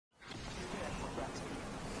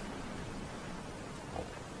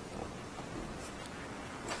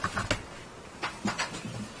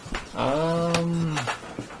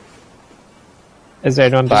Is there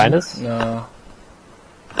anyone behind us? No.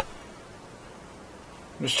 I'm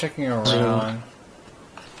just checking around.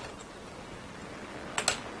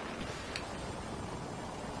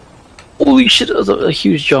 Holy shit, that was a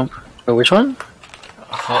huge jump. Wait, which one?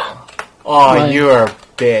 Oh, you are a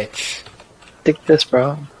bitch. Take this,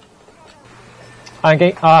 bro. I'm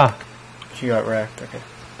getting. You got wrecked, okay.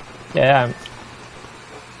 Yeah.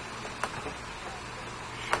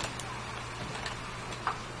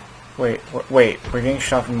 Wait, we're getting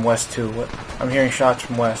shot from west too. What? I'm hearing shots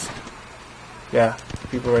from west. Yeah,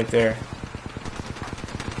 people right there.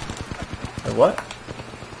 Wait, what?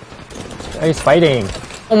 Oh, he's fighting.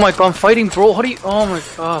 Oh my god, I'm fighting, bro. How do you? Oh my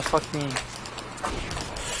god, fuck me.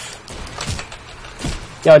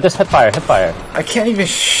 Yo, just hip fire, hip fire. I can't even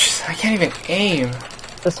aim.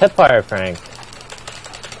 Just hip fire, Frank.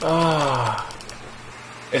 Ah.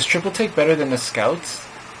 Is triple take better than the scouts?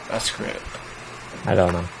 That's great. I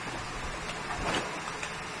don't know.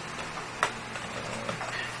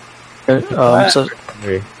 So,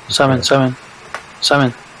 Simon.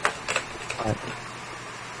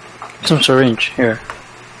 Some syringe here.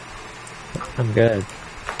 I'm good.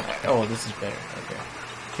 Oh, this is better. Okay.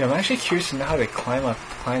 Yeah, I'm actually curious to know how they climb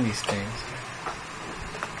these things.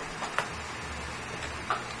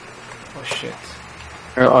 Oh shit.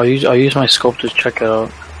 Here, I'll use my scope to check it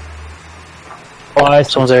out. Oh, I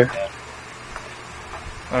Someone's there.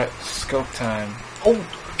 Alright, scope time. Oh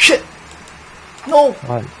shit! No!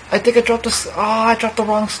 What? I think I dropped I dropped the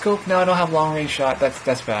wrong scope. Now I don't have long range shot.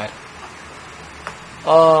 That's bad.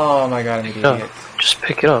 Oh my god, I'm an idiot. Just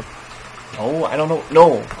pick it up. No, I don't know.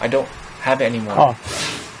 No, I don't have it anymore. Oh,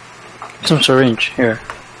 Some syringe here.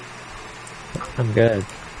 I'm good.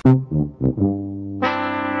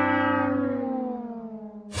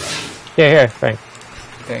 Here, Frank.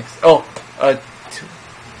 Thanks. Oh, oh,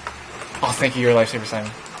 thank you. You're a lifesaver,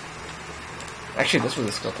 Simon. Actually, this was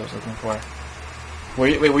the scope I was looking for. Were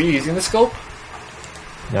you using the scope?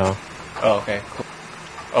 No. Oh, okay. Cool.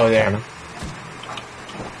 Oh, there.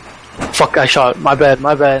 Fuck, I shot. My bad.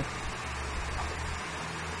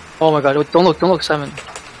 Oh my god, don't look, Simon.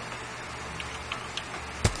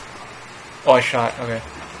 Oh, I shot. Okay.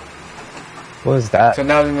 What was that? So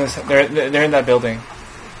now they're in that building.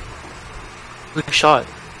 Who shot?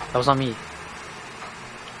 That was not me.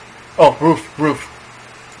 Oh, roof.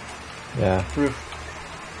 Yeah. Roof.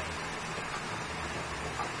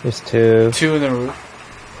 There's two. Two in the roof.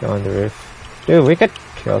 Go on the roof. Dude, we could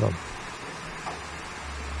kill them.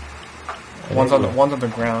 One's on the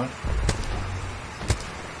ground.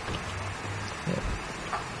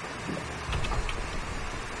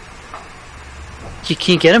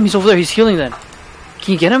 Can you get him? He's over there. He's healing then.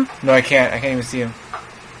 Can you get him? No, I can't. I can't even see him.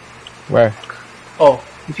 Where? Oh,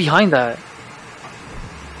 He's behind that.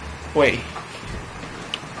 wait.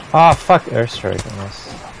 Oh, fuck, airstrike on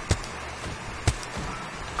us.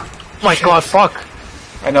 Oh my god, fuck.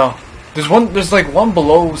 I know. There's like one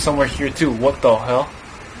below somewhere here too. What the hell?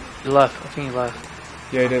 He left. I think he left.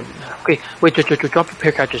 Yeah, I did. Okay, wait, just drop your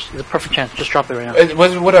care package. It's a perfect chance. Just drop it right now.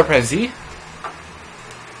 What I press Z?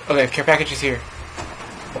 Okay, care package is here.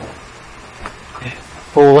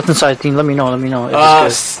 Oh, what's inside, team? Let me know. If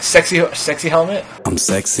it's Sexy helmet. I'm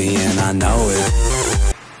sexy and I know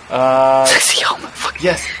it. sexy helmet. Fuck.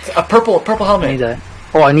 Yes, a purple helmet. I need that.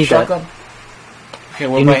 Oh, I need Shotgun. that. Okay,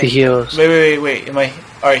 what You am need I? the heals. Wait. Am I?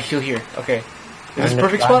 All right, heal here. Okay. Is this And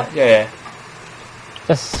perfect the spot? Yeah.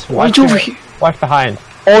 Just Why watch you over here? Watch behind.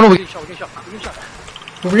 Oh no, we get shot.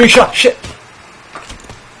 We're getting shot. Shit.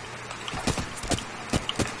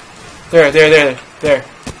 There.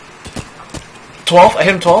 12. I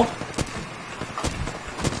hit him 12.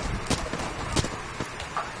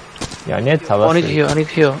 Yeah, I need to tell Oh, us. I need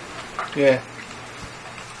to heal. Yeah.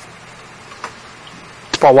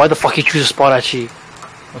 Spot, why the fuck you choose a spot actually?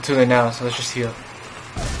 Well, too late now, so let's just heal.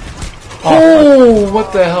 Oh,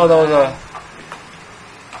 what the hell? That was a.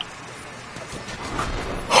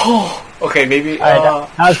 Oh, okay, maybe. That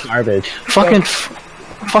was garbage. Fucking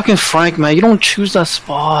Frank, man, you don't choose that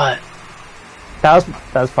spot. That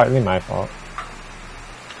was partly my fault.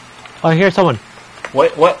 Oh, here's someone.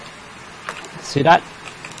 What? See that?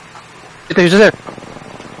 He's there.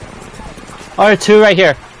 Oh, there are two right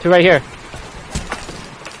here.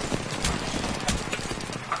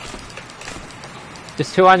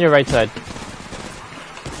 Just two on your right side.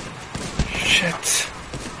 Shit.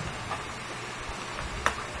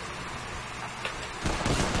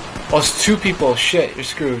 Oh, it's two people. Shit, you're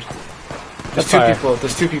screwed. There's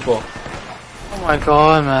two people. Oh my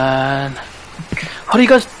god, man. How do you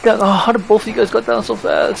guys? How did both of you guys got down so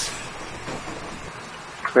fast?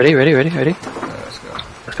 Ready? Alright, let's go.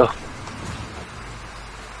 Let's go.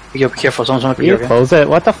 Yo, be careful. Someone's gonna be You here. Okay? close it?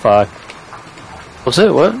 What the fuck? What's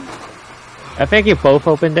it? What? I think you both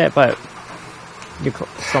opened it, but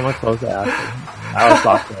someone closed it after. I was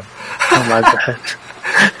locked in. Oh my bad.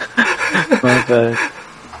 My bad.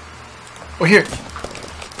 Oh, here.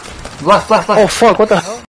 Left. Oh fuck! What the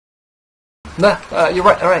hell? Nah, you're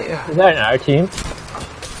right. All right. Yeah. Is that in our team?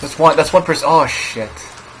 That's one person. Oh shit.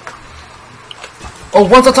 Oh,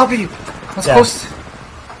 one's on top of you. One's Yeah. close.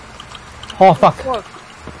 Oh fuck.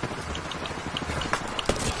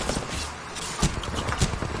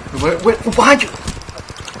 Wait, behind you.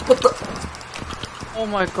 What the? Oh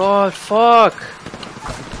my god! Fuck!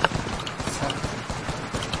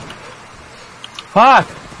 Fuck!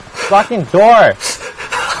 Blocking door!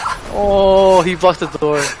 Oh, he blocked the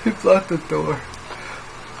door. He blocked the door.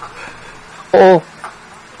 Oh,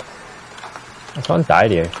 Someone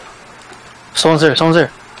died here. someone's there.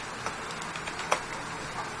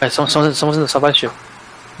 Hey, someone's in the supply ship.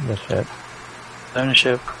 The shit. They're in the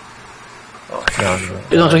ship. Oh No,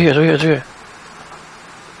 shit. no. No, it's right here.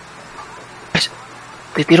 Guys,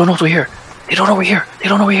 they don't know we're here. They don't know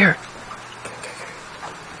we're here.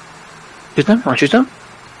 Shoot them? Wanna shoot them?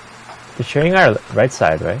 You're shooting our right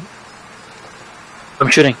side, right? I'm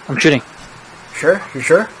shooting. Sure? You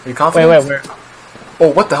sure? Are you confident? Wait, where? Oh,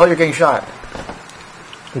 what the hell? You're getting shot.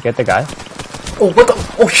 You get the guy? Oh, what the?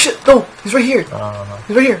 Oh shit! No, he's right here.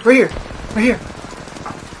 He's right here.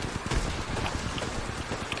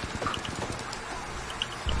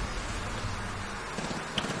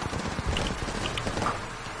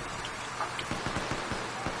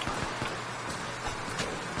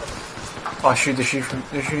 Oh shoot! They're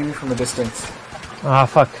shooting me from a distance. Ah,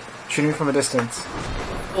 fuck. Shooting me from a distance.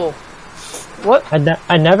 Oh. What?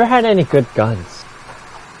 I never had any good guns.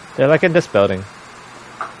 They're like in this building.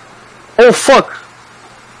 Oh fuck!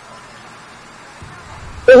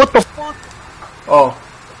 Oh, what the fuck? Oh.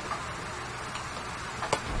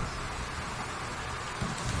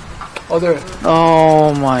 Oh, there.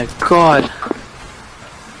 Oh my god.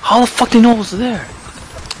 How the fuck do you know it was there?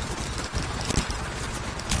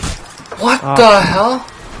 What the hell?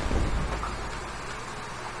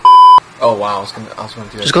 Oh wow! I was gonna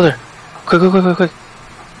do that. Just go there. Quick.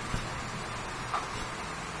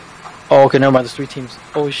 Oh, okay, never mind. There's 3 teams.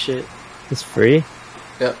 Oh shit. It's free?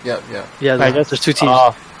 Yep. Yeah, I there's 2 teams.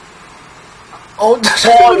 Oh, Oh,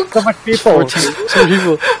 so much people! 4 teams. 2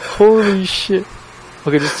 people. Holy shit.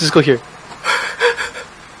 Okay, just go here.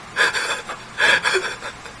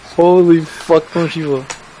 Holy fuck, so much people.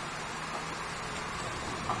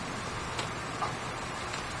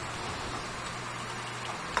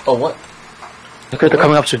 Oh, what? Okay, they're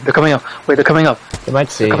coming up soon. They're coming up. Wait, they're coming up. You might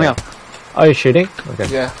see. They're coming up. Oh, you're shooting? Okay.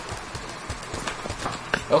 Yeah.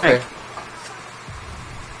 Okay. Hey.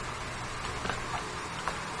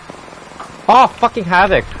 Oh, fucking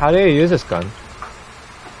Havoc! How do you use this gun?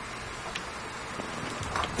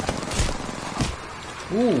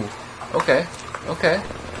 Ooh. Okay.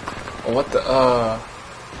 Oh, what the?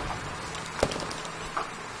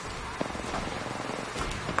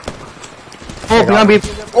 Oh, behind me.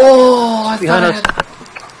 Oh, I Behind us. thought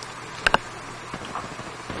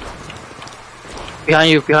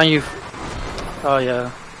Behind you. Oh yeah.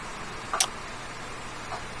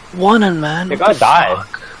 One man. They what gotta the die.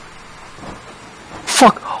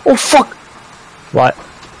 Fuck. Oh fuck. What?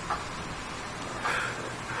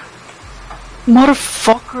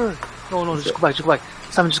 Motherfucker. No, just go back.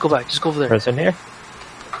 Simon, just go back. Just go over there. Person here?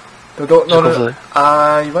 No, Just go over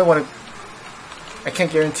there. You might want to. I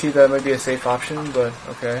can't guarantee that might be a safe option, but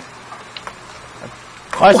okay.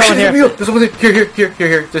 Oh, someone here! There's someone here.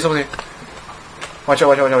 Here. There's someone here. Watch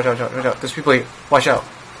out. There's people here. Watch out.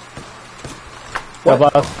 What?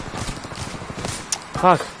 Above.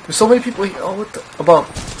 Fuck. There's so many people here. Oh, what the? Above.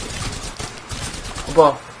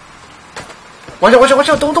 Watch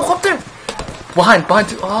out. Don't go up there. Behind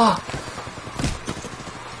too. Ah.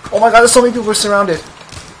 Oh my god, there's so many people. We're surrounded.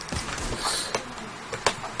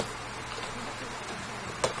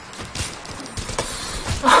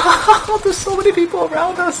 There's so many people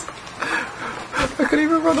around us. I couldn't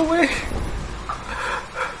even run away.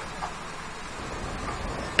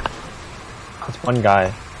 It's one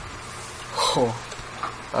guy. Oh.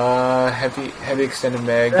 Heavy extended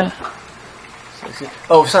mag.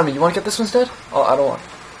 Oh, Simon, you want to get this one instead? Oh, I don't want.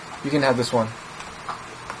 You can have this one.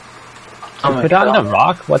 Oh my Put on God. the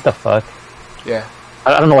rock? What the fuck? Yeah,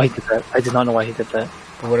 I don't know why he did that. I did not know why he did that.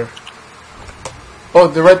 but whatever. Oh,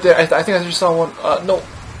 they're right there. I think I just saw one. No.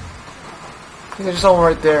 I think I just saw one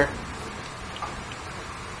right there.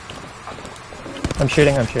 I'm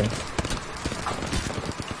shooting. I hit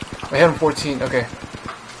him 14. Okay.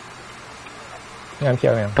 Yeah, I'm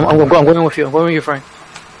killing him. I'm going with you. I'm going with you, Frank.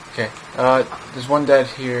 Okay. There's one dead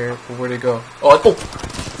here. But where'd it go? Oh!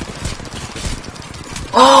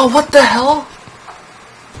 Oh! What the hell?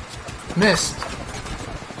 Missed.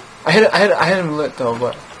 I hit him lit though,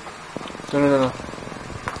 but no.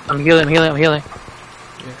 I'm healing. Yeah.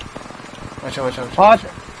 Watch out. What?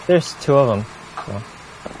 There's two of them.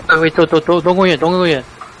 Wait, don't go in.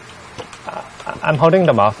 I'm holding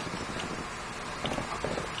them off.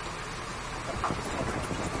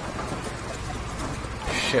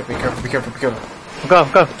 Shit! Be careful. Go. I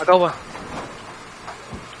got one.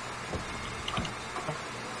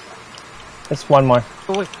 There's one more.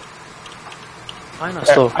 Go away. I know.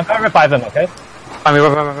 Slow. I'm gonna revive him, okay? I mean,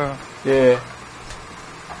 run. Yeah.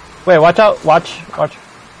 Wait, watch out. Watch.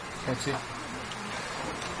 Can't see.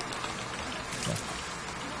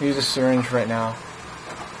 Use a syringe right now.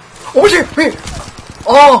 Oh, wait!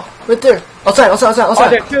 Oh, right there. Outside. Oh,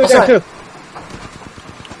 there are two.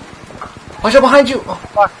 Watch out behind you. Oh,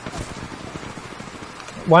 fuck.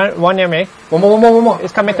 One near me. One more.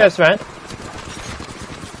 He's coming to us, right?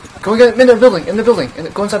 Go get him in the building.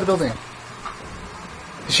 Go inside the building.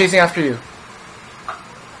 He's chasing after you.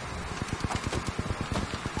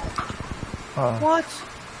 What?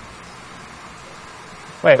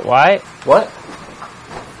 Wait, why? What?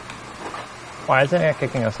 Why isn't it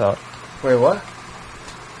kicking us out? Wait, what?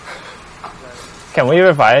 Can we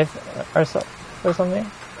revive ourselves or something?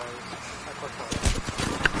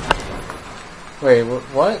 Wait,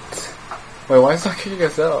 what? Wait, why is it not kicking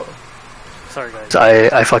us out? Sorry,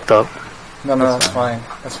 guys. I fucked up. No, that's fine.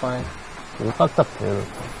 We fucked up too.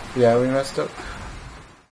 Yeah, we messed up.